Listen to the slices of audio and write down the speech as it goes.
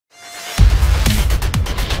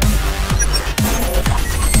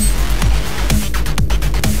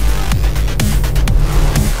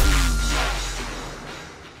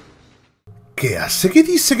¿Qué hace? ¿Qué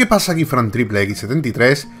dice? ¿Qué pasa aquí, Fran Triple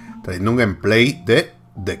X73? Trayendo un gameplay de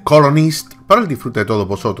The Colonists para el disfrute de todos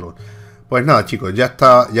vosotros. Pues nada, chicos, ya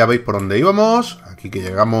está, ya veis por dónde íbamos. Aquí que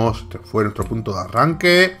llegamos, este fue nuestro punto de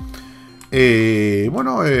arranque.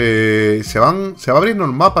 Bueno, se va abriendo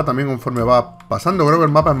el mapa también conforme va pasando. Creo que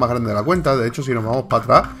el mapa es más grande de la cuenta. De hecho, si nos vamos para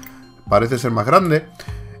atrás, parece ser más grande.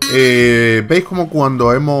 Veis como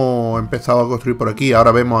cuando hemos empezado a construir por aquí,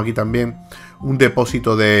 ahora vemos aquí también un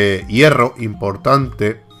depósito de hierro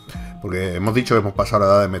importante, porque hemos dicho que hemos pasado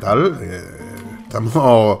la edad de metal.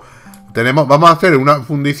 Vamos a hacer una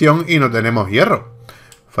fundición y no tenemos hierro.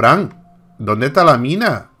 Fran, ¿dónde está la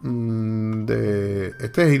mina?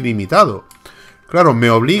 Este es ilimitado. Claro,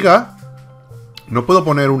 me obliga, no puedo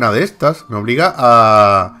poner una de estas, me obliga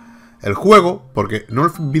a el juego, porque no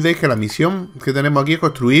olvidéis que la misión que tenemos aquí es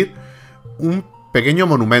construir un pequeño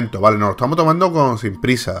monumento, ¿vale? Nos lo estamos tomando sin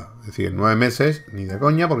prisa, es decir, 9 meses, ni de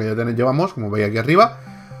coña, porque ya llevamos, como veis aquí arriba,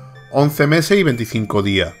 11 meses y 25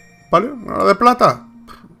 días, ¿vale? ¿Una de plata?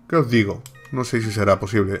 ¿Qué os digo? No sé si será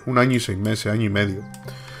posible, 1 año y 6 meses, año y medio.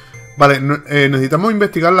 Vale, necesitamos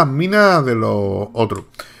investigar las minas de los otros.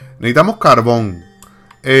 Necesitamos carbón.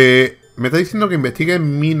 Me está diciendo que investigue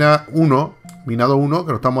minado 1,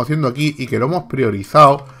 que lo estamos haciendo aquí y que lo hemos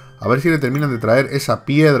priorizado. A ver si le terminan de traer esa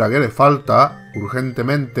piedra que le falta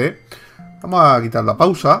urgentemente. Vamos a quitar la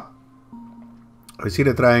pausa. A ver si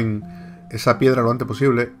le traen esa piedra lo antes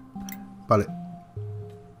posible. Vale.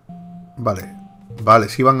 Vale,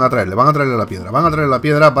 sí van a traerle la piedra. Van a traerle la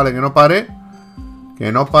piedra, vale, que no pare.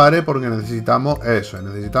 Que no pare porque necesitamos eso.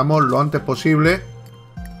 Necesitamos lo antes posible.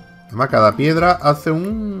 Además, cada piedra hace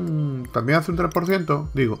también hace un 3%,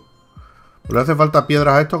 digo. Pues le hace falta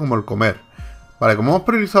piedras a esto como el comer. Vale, como hemos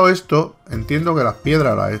priorizado esto, entiendo que las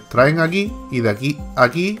piedras las extraen aquí y de aquí a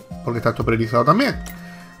aquí, porque está esto priorizado también.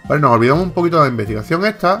 Vale, nos olvidamos un poquito de la investigación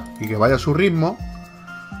esta y que vaya a su ritmo.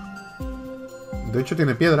 De hecho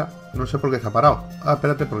tiene piedra, no sé por qué está parado. Ah,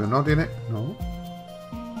 espérate, porque no tiene... No.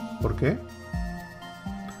 ¿Por qué?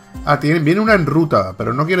 Ah, viene una en ruta,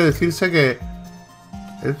 pero no quiere decirse que...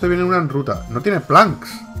 Esto viene una en ruta. No tiene planks.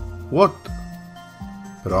 What?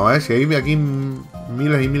 Pero vamos a ver si hay aquí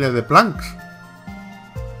miles y miles de planks.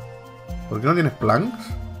 ¿Por qué no tienes planks?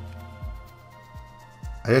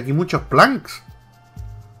 Hay aquí muchos planks.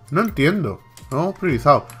 No entiendo. No hemos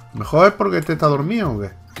priorizado. ¿Mejor es porque este está dormido o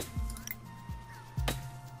qué?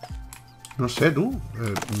 No sé, tú.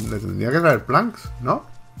 Le tendría que traer planks, ¿no?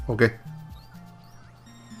 ¿O qué?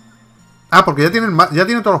 Ah, porque ya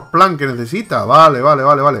tiene todos los planks que necesita. Vale.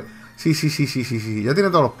 Sí. Ya tiene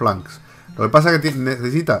todos los planks. Lo que pasa es que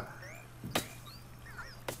necesita...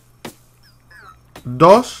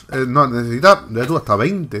 2. No, necesita... Ya tú, hasta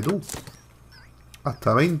 20, tú.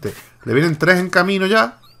 Hasta 20. Le vienen 3 en camino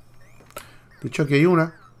ya. De hecho, aquí hay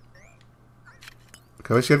una.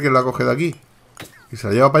 Que a ver si alguien la coge de aquí. Y se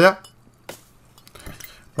la lleva para allá.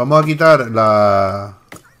 Vamos a quitar la...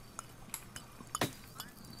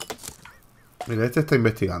 Mira, este está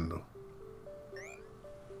investigando.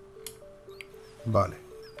 Vale,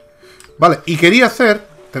 y quería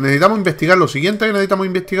hacer... Necesitamos investigar, lo siguiente que necesitamos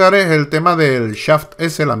investigar es el tema del shaft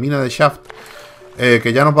ese, la mina de shaft.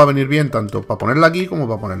 Que ya nos va a venir bien tanto para ponerla aquí como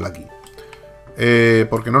para ponerla aquí.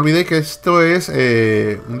 Porque no olvidéis que esto es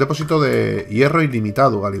un depósito de hierro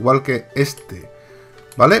ilimitado, al igual que este.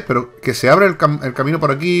 ¿Vale? Pero que se abre el camino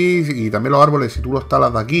por aquí y también los árboles, si tú los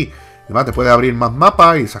talas de aquí. Además te puedes abrir más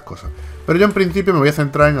mapas y esas cosas. Pero yo en principio me voy a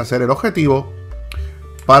centrar en hacer el objetivo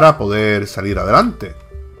para poder salir adelante.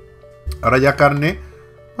 Ahora ya carne...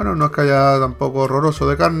 Bueno, no es que haya tampoco horroroso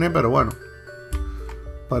de carne, pero bueno.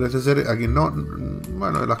 Parece ser... Aquí no...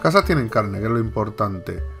 Bueno, las casas tienen carne, que es lo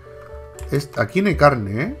importante. Aquí no hay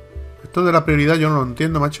carne, ¿eh? Esto de la prioridad yo no lo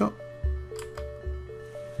entiendo, macho.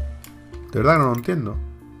 De verdad que no lo entiendo.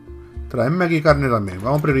 Traedme aquí carne también.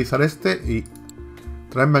 Vamos a priorizar este y...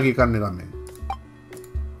 Traedme aquí carne también.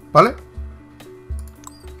 ¿Vale?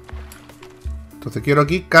 Entonces quiero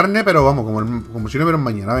aquí carne, pero vamos, como si no hubiera un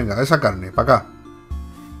mañana. Venga, esa carne, para acá.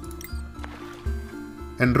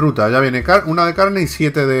 En ruta, ya viene una de carne y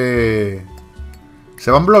 7 de...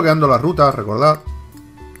 Se van bloqueando las rutas, recordad.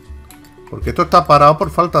 Porque esto está parado por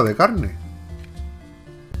falta de carne.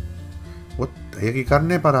 What? Hay aquí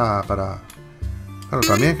carne para... Claro,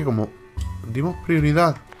 también es que como dimos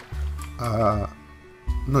prioridad a...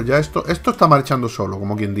 No, ya esto está marchando solo,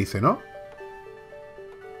 como quien dice, ¿no?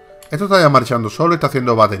 Esto está ya marchando solo y está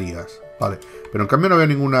haciendo baterías. Vale, pero en cambio no veo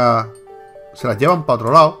ninguna... Se las llevan para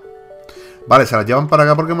otro lado. Vale, se las llevan para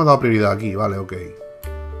acá porque hemos dado prioridad aquí. Vale, ok.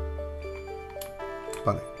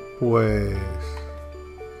 Vale, pues...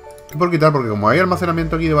 Estoy por quitar, porque como hay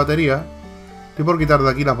almacenamiento aquí de baterías, estoy por quitar de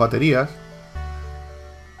aquí las baterías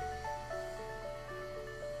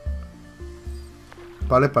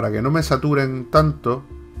 ¿vale? Para que no me saturen tanto.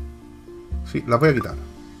 Sí, las voy a quitar.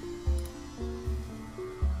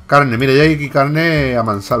 Carne, mire, ya hay aquí carne a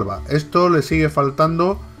mansalva. Esto le sigue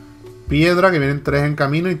faltando piedra, que vienen 3 en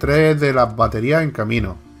camino y 3 de las baterías en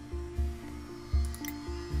camino.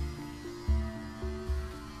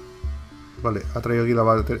 Vale, ha traído aquí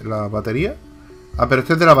la batería. Ah, pero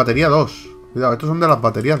este es de la batería 2. Cuidado, estos son de las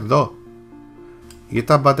baterías 2. ¿Y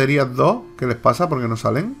estas baterías 2? ¿Qué les pasa? ¿Por qué no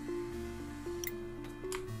salen?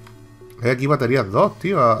 Hay aquí baterías 2,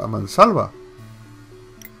 tío, a mansalva.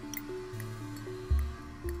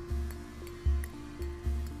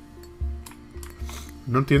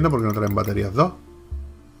 No entiendo por qué no traen baterías 2.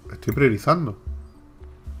 Estoy priorizando.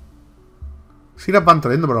 Sí las van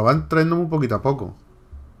trayendo, pero las van trayendo muy poquito a poco.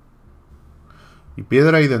 Y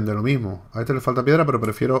piedra y de lo mismo. A este le falta piedra, pero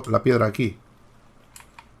prefiero la piedra aquí.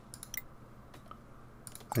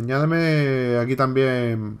 Añádeme aquí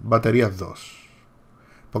también baterías 2.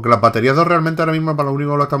 Porque las baterías 2 realmente ahora mismo para lo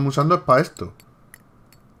único que lo estamos usando es para esto.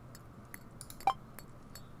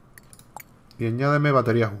 Y añádeme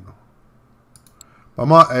baterías 1.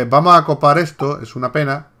 Vamos a copar esto, es una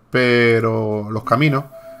pena, pero los caminos.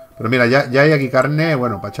 Pero mira, ya hay aquí carne,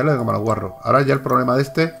 bueno, para echarle de como a los guarros. Ahora ya el problema de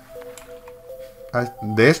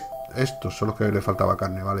estos son los que le faltaba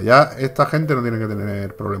carne, vale. Ya esta gente no tiene que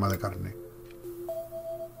tener problema de carne.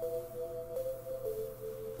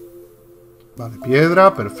 Vale,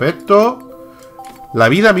 piedra, perfecto. La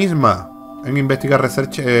vida misma en Investigar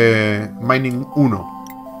Research Mining 1.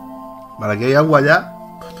 Vale, aquí hay agua ya.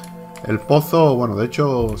 El pozo, bueno, de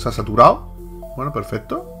hecho se ha saturado. Bueno,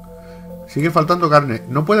 perfecto. Sigue faltando carne.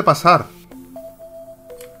 No puede pasar.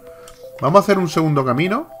 Vamos a hacer un segundo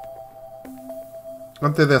camino.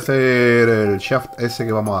 Antes de hacer el shaft ese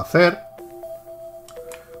que vamos a hacer.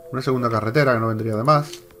 Una segunda carretera que no vendría de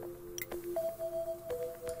más.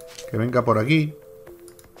 Que venga por aquí.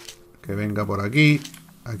 Que venga por aquí.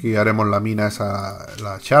 Aquí haremos la mina esa,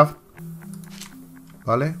 la shaft.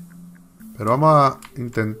 ¿Vale? Pero vamos a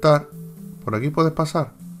intentar. ¿Por aquí puedes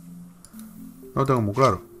pasar? No lo tengo muy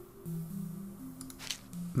claro.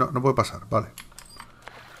 No, no puede pasar, vale.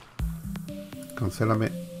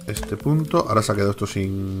 Cancélame este punto. Ahora se ha quedado esto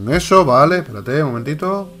sin eso, vale. Espérate un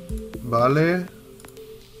momentito. Vale.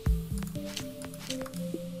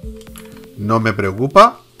 No me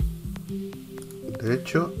preocupa. De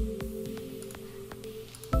hecho...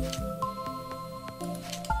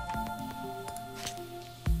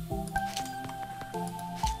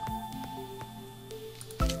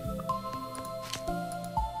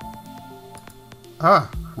 Ah,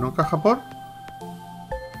 ¿no encaja por?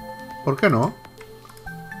 ¿Por qué no?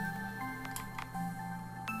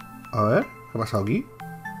 A ver, ¿qué ha pasado aquí?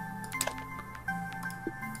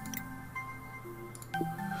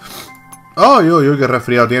 ¡Ay, uy, uy! ¡Qué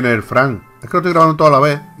resfriado tiene el Frank! Es que lo estoy grabando toda la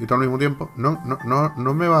vez y todo al mismo tiempo.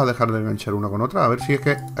 No me va a dejar de enganchar una con otra. A ver si es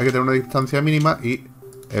que hay que tener una distancia mínima y...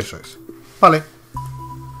 Eso es. Vale.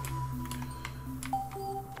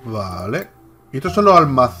 Vale. Y estos son los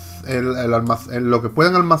lo que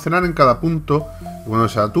pueden almacenar en cada punto. Y cuando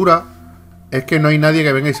se satura, es que no hay nadie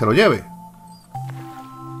que venga y se lo lleve.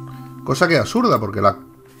 Cosa que es absurda, porque la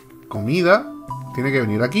comida tiene que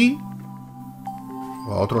venir aquí.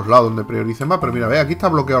 O a otros lados donde prioricen más. Pero mira, ve, aquí está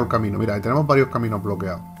bloqueado el camino. Mira, ahí tenemos varios caminos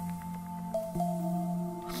bloqueados.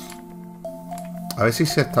 A ver si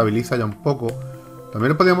se estabiliza ya un poco.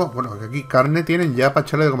 También lo podríamos... Bueno, aquí carne tienen ya para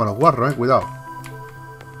echarle de como a los guarros, cuidado.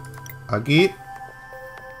 Aquí...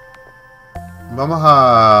 Vamos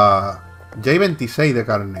a... Ya hay 26 de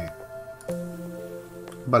carne.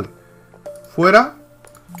 Vale. Fuera.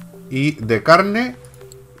 Y de carne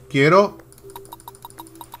quiero...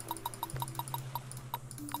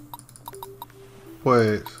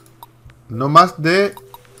 Pues... No más de...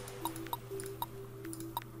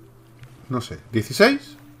 No sé,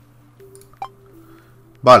 16.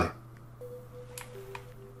 Vale.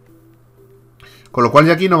 Con lo cual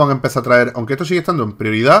ya aquí no van a empezar a traer... Aunque esto sigue estando en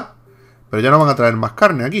prioridad... Pero ya no van a traer más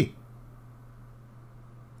carne aquí.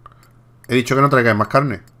 He dicho que no traigáis más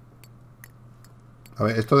carne. A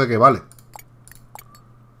ver, ¿esto de qué vale?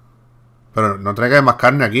 Pero no traigáis más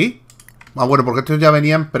carne aquí. Ah, bueno, porque estos ya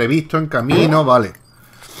venían previstos en camino, vale.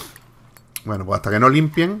 Bueno, pues hasta que no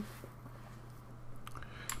limpien.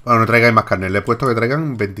 Bueno, no traigáis más carne. Le he puesto que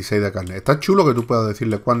traigan 26 de carne. Está chulo que tú puedas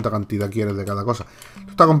decirle cuánta cantidad quieres de cada cosa.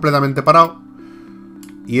 Esto está completamente parado.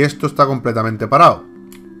 Y esto está completamente parado.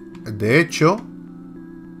 De hecho,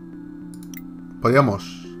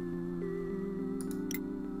 podríamos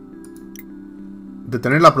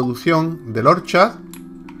detener la producción del orchard,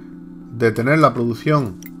 detener la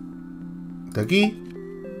producción de aquí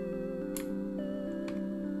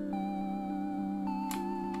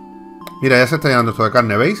Mira, ya se está llenando esto de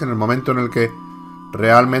carne, ¿veis? En el momento en el que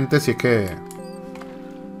realmente, si es que...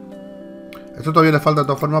 Esto todavía le falta de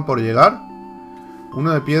todas formas por llegar.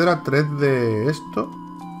 1 de piedra, 3 de esto.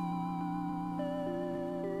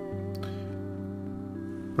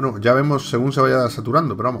 Bueno, ya vemos según se vaya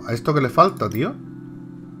saturando. Pero vamos, ¿a esto qué le falta, tío?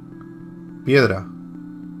 Piedra.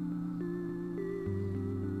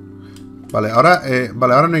 Vale,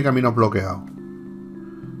 ahora no hay caminos bloqueados.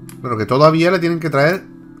 Pero que todavía le tienen que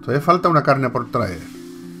traer... Todavía falta una carne por traer.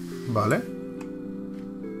 Vale.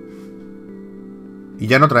 Y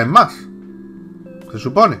ya no traen más. Se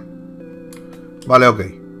supone. Vale, ok.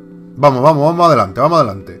 Vamos adelante.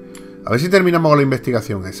 A ver si terminamos con la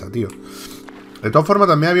investigación esa, tío. De todas formas,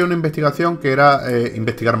 también había una investigación que era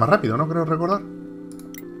investigar más rápido, ¿no? Creo recordar.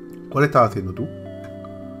 ¿Cuál estabas haciendo tú?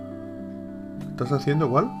 ¿Estás haciendo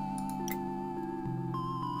cuál?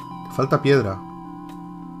 Te falta piedra.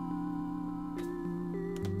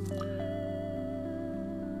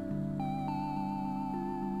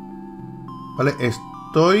 Vale,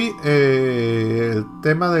 estoy... el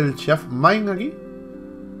tema del shaft mine aquí.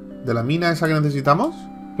 De la mina esa que necesitamos.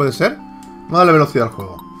 ¿Puede ser? Vamos a darle velocidad al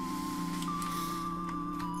juego.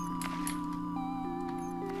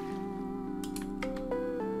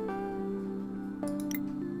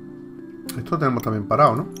 Esto lo tenemos también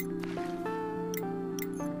parado, ¿no?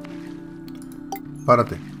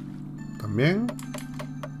 Párate. También.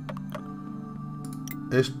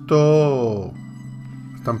 Esto...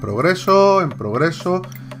 Está en progreso,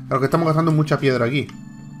 Claro que estamos gastando mucha piedra aquí.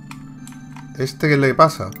 ¿Qué le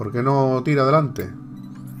pasa? ¿Por qué no tira adelante?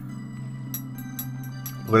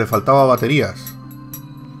 Porque le faltaba baterías.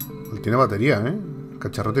 Él tiene batería, ¿eh? El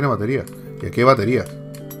cacharro tiene batería. Y aquí hay baterías.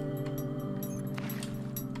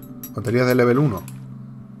 Baterías de level 1.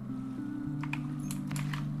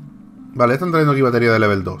 Vale, están trayendo aquí batería de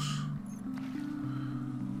level 2.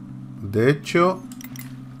 De hecho...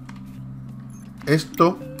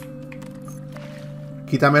 Esto...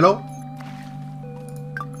 Quítamelo.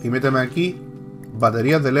 Y méteme aquí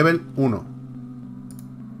baterías de level 1.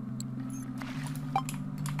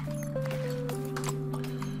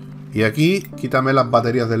 Y aquí quítame las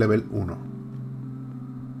baterías de level 1.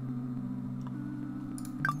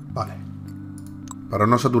 Vale. Para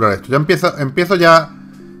no saturar esto. Ya empieza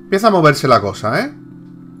a moverse la cosa, ¿eh?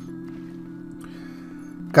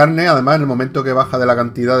 Carne, además, en el momento que baja de la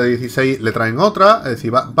cantidad de 16 le traen otra. Es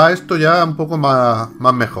decir, va esto ya un poco más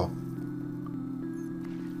mejor.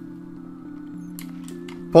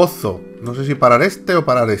 Pozo. No sé si parar este o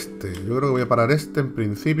parar este. Yo creo que voy a parar este en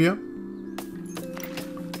principio.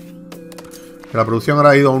 Que la producción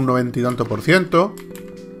ahora ha ido a un 90 y tanto %.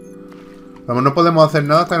 Vamos, no podemos hacer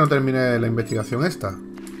nada hasta que no termine la investigación esta.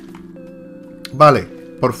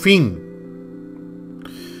 Vale, por fin.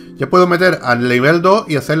 Ya puedo meter al nivel 2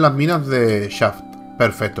 y hacer las minas de shaft.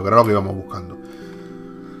 Perfecto, que era lo que íbamos buscando.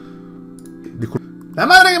 Disculpa. ¡La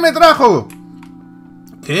madre que me trajo!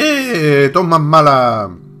 ¿Qué? Todo más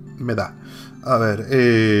mala me da. A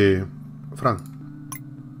ver, Fran.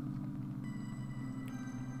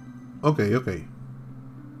 Ok.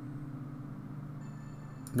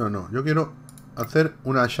 No, yo quiero hacer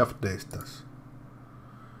una shaft de estas.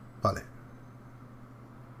 Vale.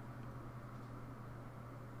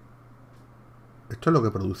 Esto es lo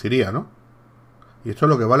que produciría, ¿no? Y esto es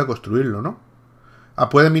lo que vale construirlo, ¿no? Ah,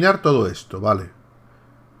 puede minar todo esto, vale.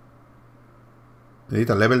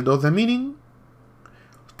 Necesita level 2 de mining.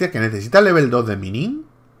 Hostia, ¿que necesita level 2 de mining?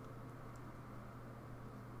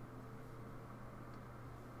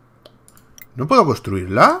 ¿No puedo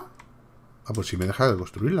construirla? Ah, pues si me deja de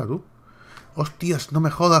construirla, tú. Hostias, no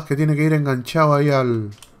me jodas que tiene que ir enganchado ahí al...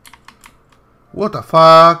 What the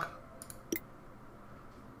fuck.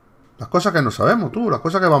 Las cosas que no sabemos, tú. Las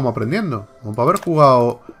cosas que vamos aprendiendo. Como para haber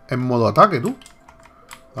jugado en modo ataque, tú.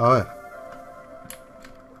 A ver.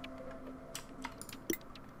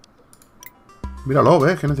 Míralo,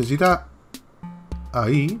 ¿ves? Que necesita...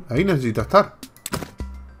 Ahí necesita estar.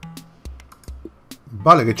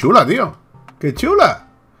 Vale, qué chula, tío. ¡Qué chula!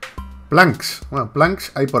 Planks. Bueno,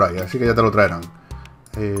 planks hay por ahí, así que ya te lo traerán.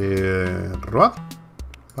 Road.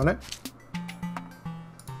 Vale.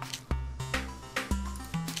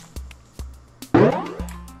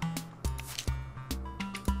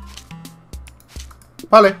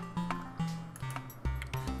 Vale.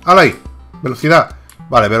 ¡Hala ahí! Velocidad.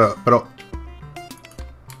 Vale, pero...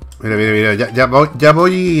 Mira. Ya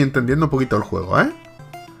voy entendiendo un poquito el juego, ¿eh?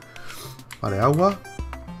 Vale, agua.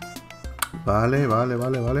 Vale.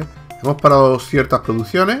 Hemos parado ciertas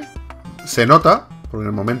producciones. Se nota, porque en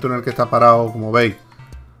el momento en el que está parado, como veis...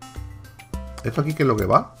 ¿Esto aquí qué es lo que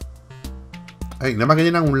va? Ay, nada más que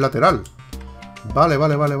llenan un lateral. Vale.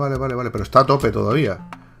 Pero está a tope todavía.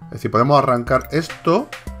 Es decir, podemos arrancar esto.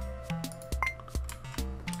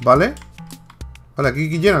 Vale. Vale,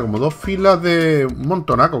 aquí llena como 2 filas de un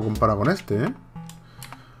montonaco comparado con este, ¿eh?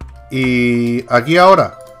 Y aquí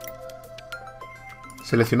ahora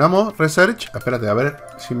seleccionamos Research. Espérate, a ver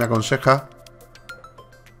si me aconseja.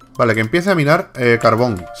 Vale, que empiece a minar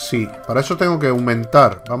carbón. Sí, para eso tengo que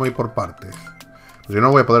aumentar. Vamos a ir por partes. Pues yo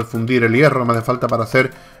no voy a poder fundir el hierro. Me hace falta para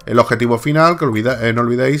hacer el objetivo final. Que no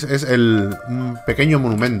olvidéis, es el pequeño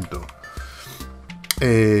monumento.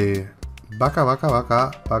 Vaca.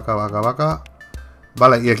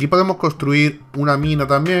 Vale, y aquí podemos construir una mina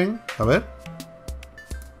también. A ver.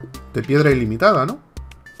 De piedra ilimitada, ¿no?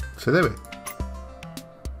 Se debe.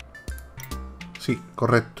 Sí,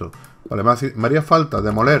 correcto. Vale, me haría falta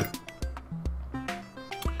demoler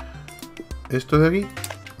esto de aquí.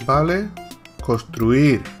 Vale.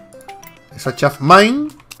 Construir esa chaff mine.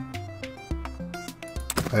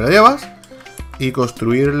 Ahí la llevas. Y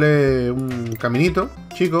construirle un caminito,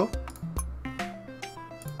 chico.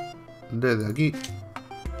 Desde aquí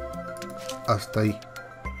hasta ahí.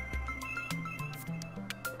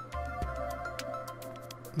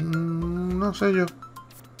 No sé yo.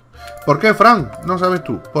 ¿Por qué, Fran? No sabes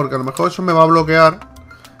tú. Porque a lo mejor eso me va a bloquear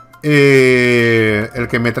el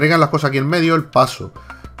que me traigan las cosas aquí en medio, el paso.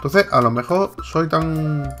 Entonces, a lo mejor soy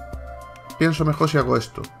tan... Pienso mejor si hago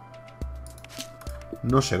esto.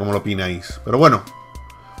 No sé cómo lo opináis. Pero bueno.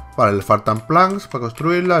 Vale, le faltan planks para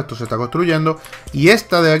construirla. Esto se está construyendo. Y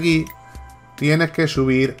esta de aquí tienes que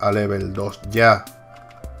subir a level 2 ya.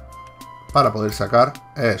 Para poder sacar...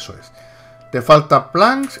 Eso es. Te falta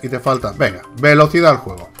planks y te falta... Venga, velocidad al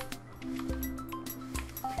juego.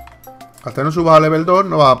 Hasta que no subas a level 2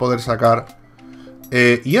 no vas a poder sacar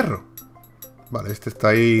hierro. Vale, este está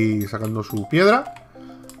ahí sacando su piedra.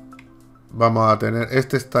 Vamos a tener...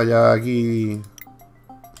 Este está ya aquí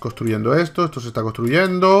construyendo esto. Esto se está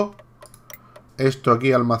construyendo. Esto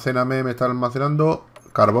aquí almacéname, me está almacenando.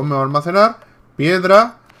 Carbón me va a almacenar.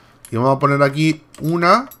 Piedra. Y vamos a poner aquí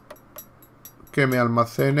una que me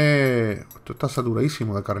almacene... Esto está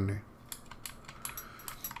saturadísimo de carne.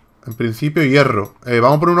 En principio hierro.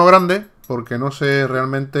 Vamos a poner uno grande porque no sé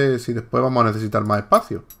realmente si después vamos a necesitar más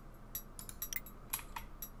espacio.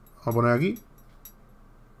 Vamos a poner aquí.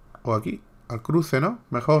 O aquí. Al cruce, ¿no?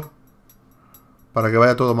 Mejor. Para que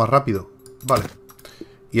vaya todo más rápido. Vale.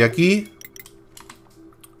 Y aquí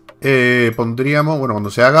pondríamos... Bueno,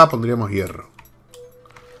 cuando se haga pondríamos hierro.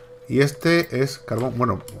 Y este es carbón.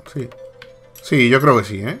 Bueno, sí. Sí, yo creo que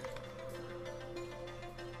sí, ¿eh?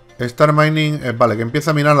 Star Mining... vale, que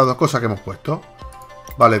empieza a minar las dos cosas que hemos puesto.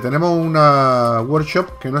 Vale, tenemos una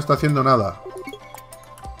workshop que no está haciendo nada.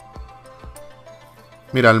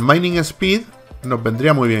 Mira, el Mining Speed nos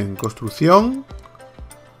vendría muy bien. Construcción.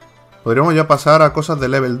 Podríamos ya pasar a cosas de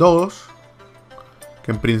level 2.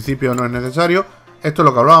 Que en principio no es necesario. Esto es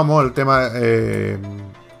lo que hablábamos, el tema de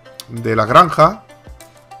la granja.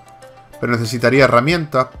 Pero necesitaría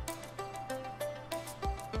herramientas.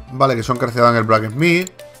 Vale, que son que dan el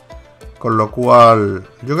Blacksmith. Con lo cual,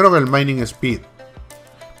 yo creo que el Mining Speed.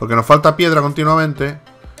 Porque nos falta piedra continuamente.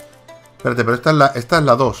 Espérate, pero esta es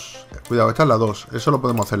la 2. Cuidado, esta es la 2. Eso lo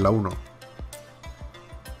podemos hacer la 1.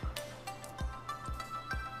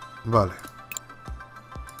 Vale.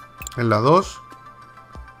 En la 2.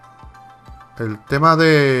 El tema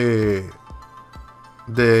de...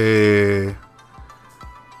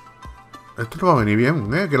 Esto no va a venir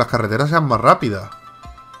bien, ¿eh? Que las carreteras sean más rápidas.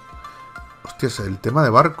 Hostias, el tema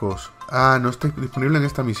de barcos. Ah, no está disponible en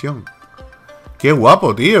esta misión. ¡Qué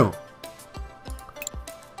guapo, tío!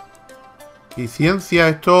 Y ciencia,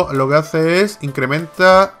 esto lo que hace es...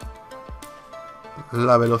 Incrementa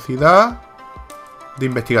la velocidad de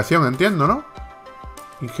investigación, entiendo, ¿no?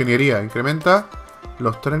 Ingeniería, incrementa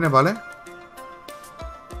los trenes, ¿vale?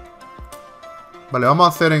 Vale, vamos a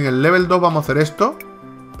hacer en el level 2, vamos a hacer esto.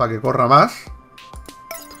 Para que corra más.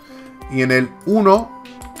 Y en el 1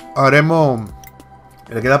 haremos...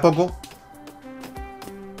 Le queda poco.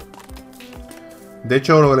 De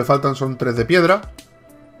hecho, lo que le faltan son 3 de piedra.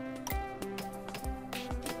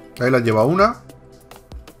 Ahí las lleva una.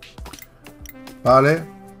 Vale.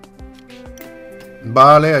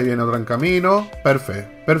 Vale, ahí viene otra en camino.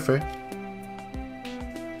 Perfecto, perfecto.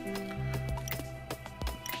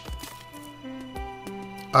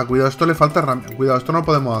 Ah, cuidado, esto le falta herramientas. Cuidado, esto no lo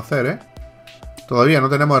podemos hacer, ¿eh? Todavía no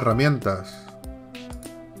tenemos herramientas.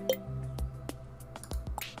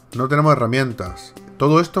 No tenemos herramientas.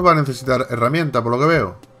 Todo esto va a necesitar herramientas, por lo que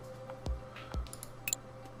veo.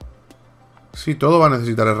 Sí, todo va a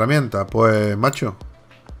necesitar herramientas. Pues, macho.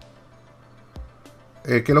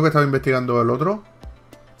 ¿Qué es lo que estaba investigando el otro?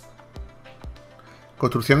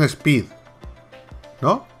 construcción speed,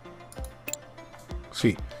 ¿no?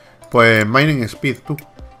 Sí. Pues mining speed, tú.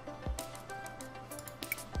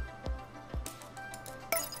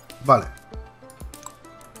 Vale.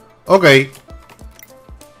 Ok.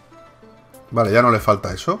 Vale, ya no le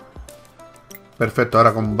falta eso. Perfecto,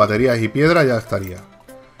 ahora con baterías y piedra ya estaría.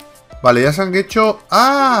 Vale, ya se han hecho...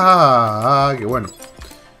 ¡Ah! ¡Qué bueno!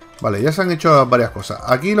 Vale, ya se han hecho varias cosas.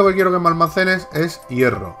 Aquí lo que quiero que me almacenes es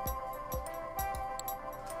hierro.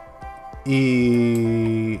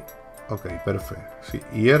 Y... Ok, perfecto. Sí,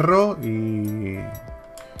 hierro y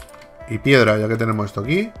piedra, ya que tenemos esto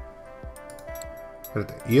aquí.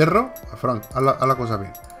 Espérate, hierro. Frank, haz la cosa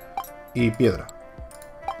bien. Y piedra.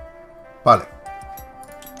 Vale.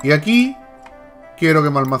 Y aquí quiero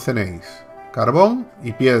que me almacenéis carbón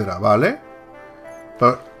y piedra, ¿vale?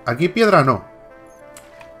 Pero aquí piedra no.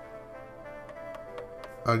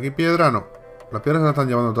 Aquí piedra no. Las piedras se las están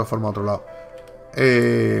llevando de todas formas a otro lado.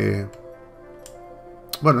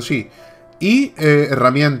 Bueno, sí. Y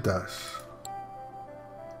herramientas.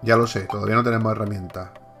 Ya lo sé, todavía no tenemos herramientas.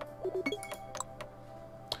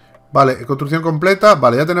 Vale, construcción completa.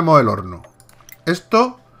 Vale, ya tenemos el horno.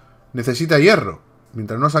 Esto necesita hierro.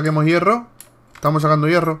 Mientras no saquemos hierro... ¿Estamos sacando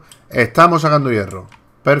hierro? Estamos sacando hierro.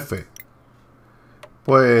 Perfecto.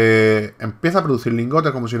 Pues empieza a producir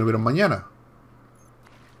lingotes como si no hubiera un mañana.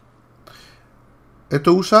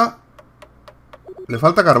 Esto usa... Le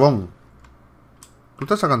falta carbón. ¿Tú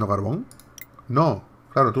estás sacando carbón? No,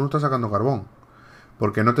 claro, tú no estás sacando carbón.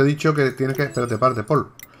 Porque no te he dicho que tienes que... Espérate, parte, Paul.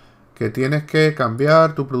 Que tienes que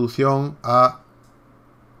cambiar tu producción a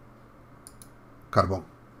carbón.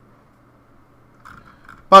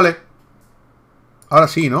 Vale. Ahora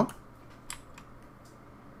sí, ¿no?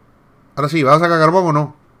 Ahora sí, ¿vas a sacar carbón o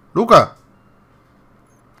no? ¡Luca!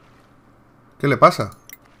 ¿Qué le pasa?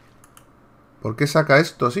 ¿Por qué saca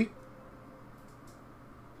esto así?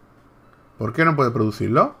 ¿Por qué no puede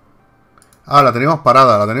producirlo? Ah, la tenemos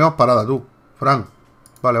parada tú, Fran.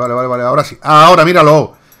 Vale, ahora sí. ¡Ah, ahora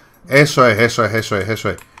míralo! Eso es.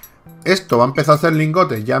 Esto va a empezar a hacer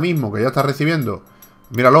lingotes ya mismo, que ya está recibiendo.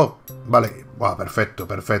 Míralo. Vale. Wow, perfecto.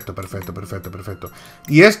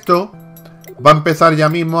 Y esto va a empezar ya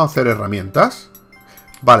mismo a hacer herramientas.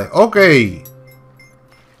 Vale, ok.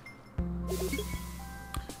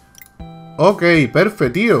 Ok,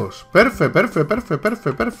 perfecto, tíos. Perfecto.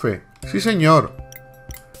 Sí, señor.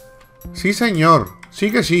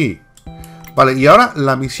 Sí que sí. Vale, y ahora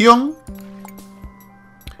la misión...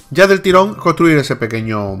 Ya del tirón, construir ese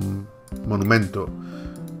pequeño monumento.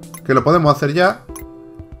 Que lo podemos hacer ya.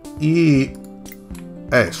 Y...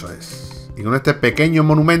 Eso es. Y con este pequeño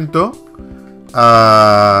monumento...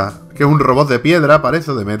 que es un robot de piedra,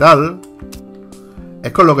 parece, de metal.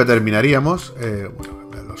 Es con lo que terminaríamos. Bueno,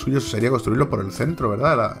 lo suyo sería construirlo por el centro,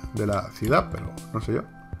 ¿verdad? De la ciudad, pero no sé yo.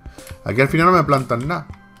 Aquí al final no me plantan nada.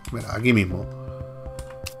 Mira, aquí mismo.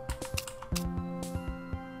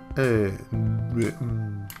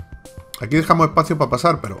 Aquí dejamos espacio para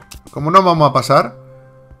pasar, pero como no vamos a pasar,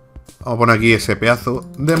 vamos a poner aquí ese pedazo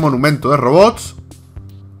de monumento de robots.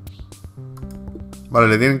 Vale,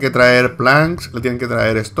 le tienen que traer planks, le tienen que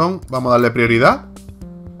traer stone. Vamos a darle prioridad,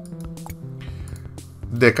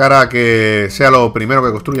 de cara a que sea lo primero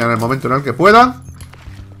que construyan en el momento en el que puedan.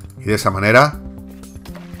 Y de esa manera...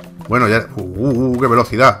 Bueno, ya... ¡Qué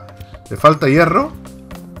velocidad! Le falta hierro.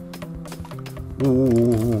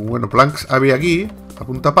 Bueno, planks había aquí, a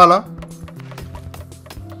punta pala.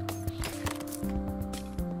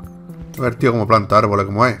 A ver, tío, cómo planta árboles,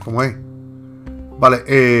 cómo es. Vale,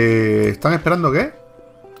 ¿están esperando qué?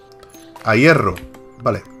 A hierro.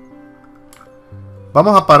 Vale.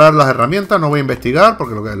 Vamos a parar las herramientas, no voy a investigar,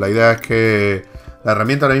 porque la idea es que la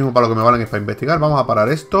herramienta ahora mismo para lo que me valen es para investigar. Vamos a parar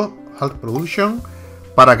esto, Halt Production,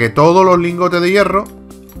 para que todos los lingotes de hierro...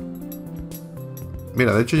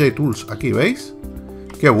 Mira, de hecho ya hay tools aquí, ¿veis?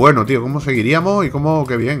 Qué bueno, tío, cómo seguiríamos y cómo...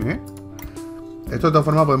 Qué bien, ¿eh? Esto de todas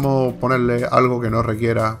formas podemos ponerle algo que no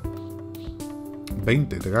requiera...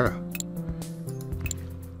 20, te cagas.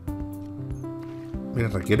 Mira,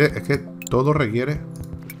 requiere... Es que todo requiere...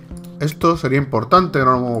 Esto sería importante, que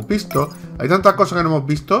no lo hemos visto. Hay tantas cosas que no hemos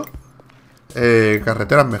visto.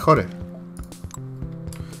 Carreteras mejores.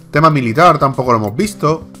 Tema militar tampoco lo hemos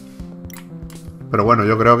visto. Pero bueno,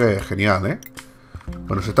 yo creo que es genial, ¿eh?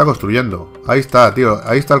 Bueno, se está construyendo. Ahí está, tío.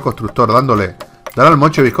 Ahí está el constructor dándole. Dale al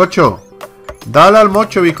mocho, bizcocho. Dale al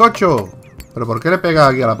mocho, bizcocho. ¿Pero por qué le pega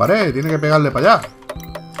aquí a la pared? Tiene que pegarle para allá.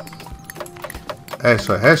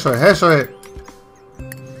 Eso es.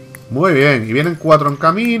 Muy bien. Y vienen 4 en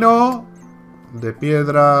camino. De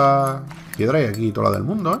piedra. Piedra y aquí toda la del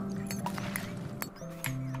mundo, ¿eh?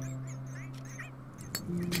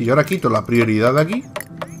 Si yo ahora quito la prioridad de aquí,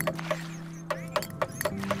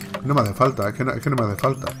 no me hace falta, es que no me hace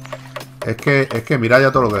falta. Es que mira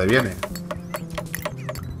ya todo lo que le viene.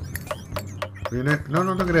 No,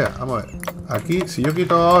 no te creas. Vamos a ver. Aquí, si yo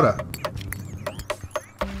quito ahora.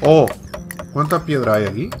 ¡Oh! ¿Cuántas piedras hay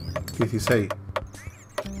aquí? 16.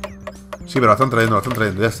 Sí, pero la están trayendo,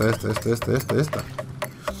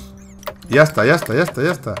 Ya está. Ya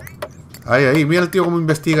está. Ahí. Mira el tío cómo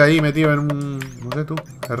investiga ahí, metido en un... No sé tú,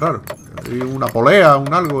 es raro. Hay una polea,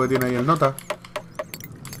 un algo que tiene ahí el nota.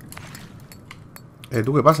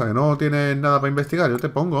 ¿Tú qué pasa? ¿Que no tienes nada para investigar? Yo te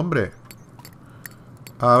pongo, hombre.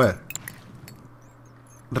 A ver.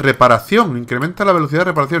 Reparación. Incrementa la velocidad de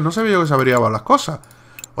reparación. No sabía yo que se averiaban las cosas.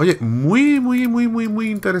 Oye, muy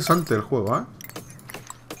interesante el juego, ¿eh?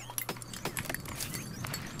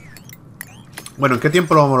 Bueno, ¿en qué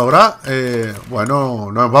tiempo lo vamos a lograr?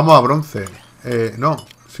 Bueno, nos vamos a bronce. No,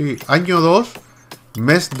 sí. Año 2,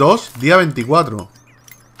 mes 2, día 24.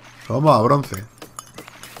 Vamos a bronce.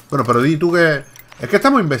 Bueno, pero di tú que... Es que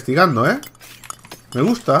estamos investigando, ¿eh? Me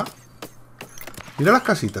gusta. Mira las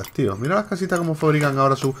casitas, tío. Mira las casitas cómo fabrican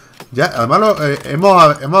ahora su... Ya, además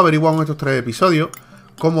hemos averiguado en estos 3 episodios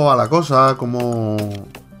cómo va la cosa, cómo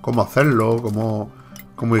hacerlo,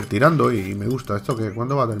 cómo ir tirando. Y me gusta esto, que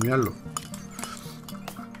 ¿cuándo va a terminarlo?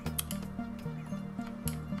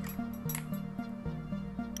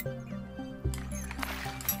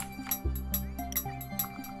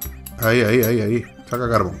 Ahí. Saca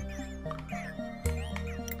carbón.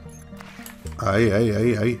 Ahí.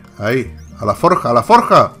 A la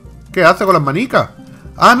forja. ¿Qué hace con las manicas?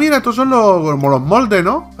 Ah, mira, estos son como los moldes,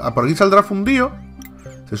 ¿no? Por aquí saldrá fundido.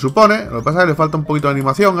 Se supone. Lo que pasa es que le falta un poquito de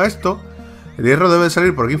animación a esto. El hierro debe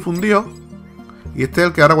salir por aquí fundido. Y este es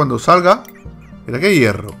el que ahora cuando salga... Mira que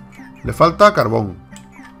hierro. Le falta carbón.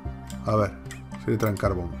 A ver si le traen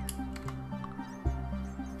carbón.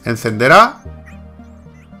 Encenderá.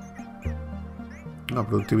 La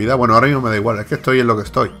productividad, bueno, ahora mismo me da igual. Es que estoy en lo que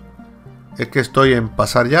estoy. Es que estoy en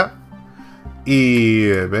pasar ya. Y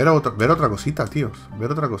ver otra cosita, tíos. Ver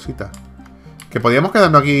otra cosita. Que podíamos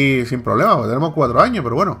quedarnos aquí sin problema, porque tenemos 4 años,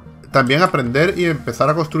 pero bueno. También aprender y empezar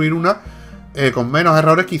a construir una con menos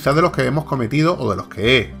errores quizás de los que hemos cometido o de los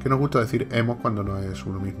que nos gusta decir hemos cuando no es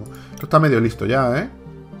uno mismo. Esto está medio listo ya, ¿eh?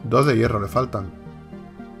 2 de hierro le faltan.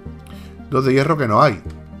 2 de hierro que no hay.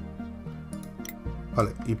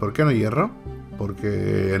 Vale, ¿y por qué no hay hierro?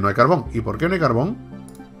 Porque no hay carbón. ¿Y por qué no hay carbón?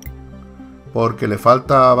 Porque le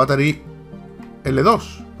falta battery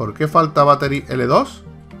L2. ¿Por qué falta battery L2?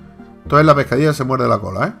 Entonces la pescadilla se muerde la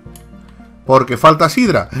cola, ¿eh? Porque falta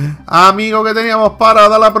sidra. Amigo, que teníamos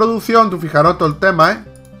parada la producción. Tú fijaros todo el tema, ¿eh?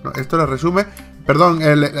 No, esto le resume. Perdón,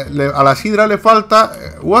 a la sidra le falta...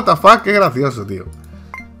 What the fuck, qué gracioso, tío.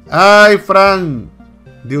 Ay, Fran.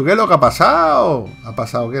 Digo, ¿qué es lo que ha pasado? Ha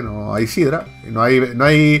pasado que no hay sidra. Y no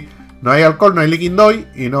hay alcohol, no hay liquindoy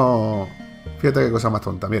y no... Fíjate qué cosa más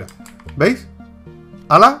tonta, mira. ¿Veis?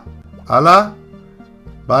 Ala.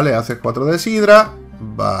 Vale, haces 4 de sidra.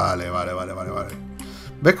 Vale.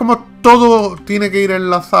 ¿Ves cómo todo tiene que ir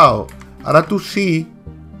enlazado? Ahora tú sí.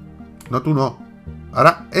 No, tú no.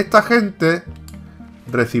 Ahora esta gente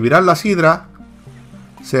recibirán la sidra.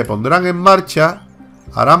 Se pondrán en marcha.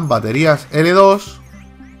 Harán baterías L2.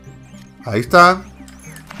 Ahí están.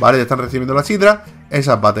 Vale, ya están recibiendo la sidra.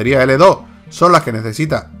 Esas baterías L2 son las que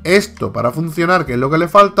necesita esto para funcionar, que es lo que le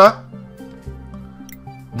falta.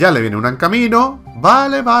 Ya le viene una en camino.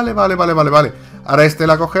 Vale. Ahora este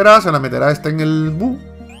la cogerá, se la meterá este en el bu.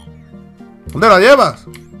 ¿Dónde la llevas?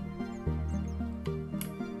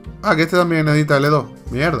 Ah, que este también necesita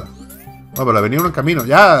L2. Mierda. No, pero le venía uno en camino.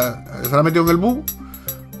 Ya, se la ha metido en el bu.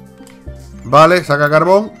 Vale, saca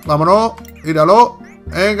carbón. Vámonos. Íralo.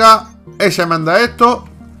 Venga. Ella manda esto.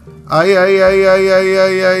 Ahí.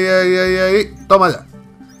 Toma ya.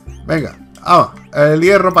 Venga, vamos. El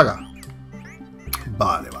hierro para acá.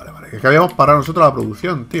 Vale. Es que habíamos parado nosotros la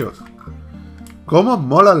producción, tíos. Cómo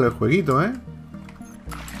mola el jueguito, ¿eh?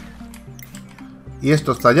 Y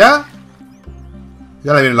esto está ya.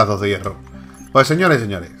 Ya le vienen las 2 de hierro. Pues señores y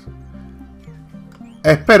señores,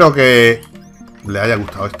 espero que le haya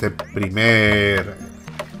gustado este primer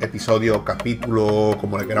episodio, capítulo,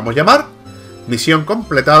 como le queramos llamar. Misión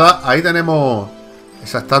completada. Ahí tenemos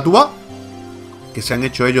esa estatua que se han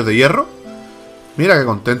hecho ellos de hierro. Mira qué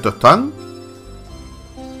contentos están.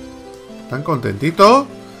 Están contentitos.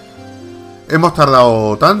 Hemos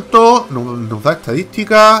tardado tanto. Nos da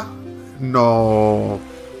estadística. No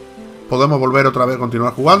podemos volver otra vez,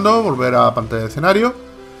 continuar jugando. Volver a pantalla de escenario.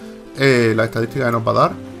 La estadística que nos va a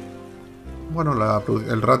dar. Bueno,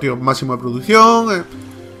 el ratio máximo de producción.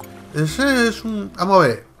 Ese es un... Vamos a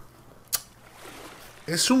ver.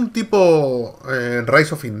 es un tipo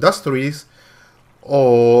Rise of Industries,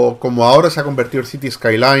 o como ahora se ha convertido el City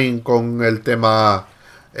Skyline con el tema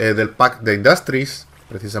del pack de Industries,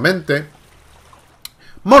 precisamente.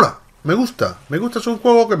 Mola, me gusta, es un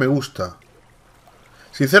juego que me gusta.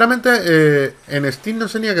 Sinceramente, en Steam no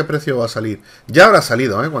sé ni a qué precio va a salir. Ya habrá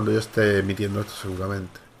salido, cuando yo esté emitiendo esto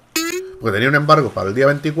seguramente. Porque tenía un embargo para el día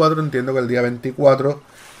 24, entiendo que el día 24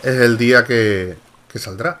 es el día que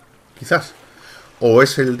saldrá, quizás. O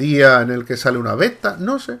es el día en el que sale una beta,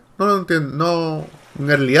 no sé, no lo entiendo, no,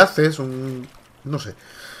 un early access, no sé.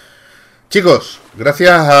 Chicos,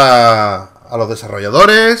 gracias a los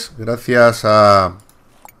desarrolladores, gracias a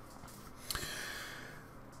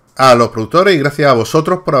los productores y gracias a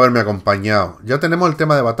vosotros por haberme acompañado. Ya tenemos el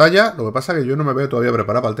tema de batalla, lo que pasa es que yo no me veo todavía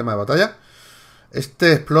preparado para el tema de batalla.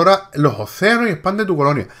 Este explora los océanos y expande tu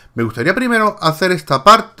colonia. Me gustaría primero hacer esta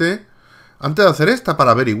parte, antes de hacer esta,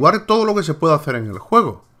 para averiguar todo lo que se puede hacer en el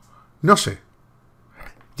juego. No sé.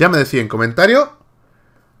 Ya me decís en comentarios.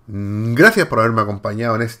 Gracias por haberme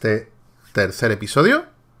acompañado en este tercer episodio.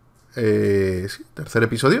 Sí, tercer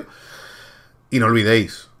episodio. Y no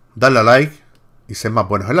olvidéis, darle a like y ser más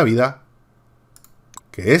buenos en la vida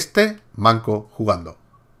que este manco jugando.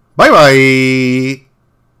 Bye bye.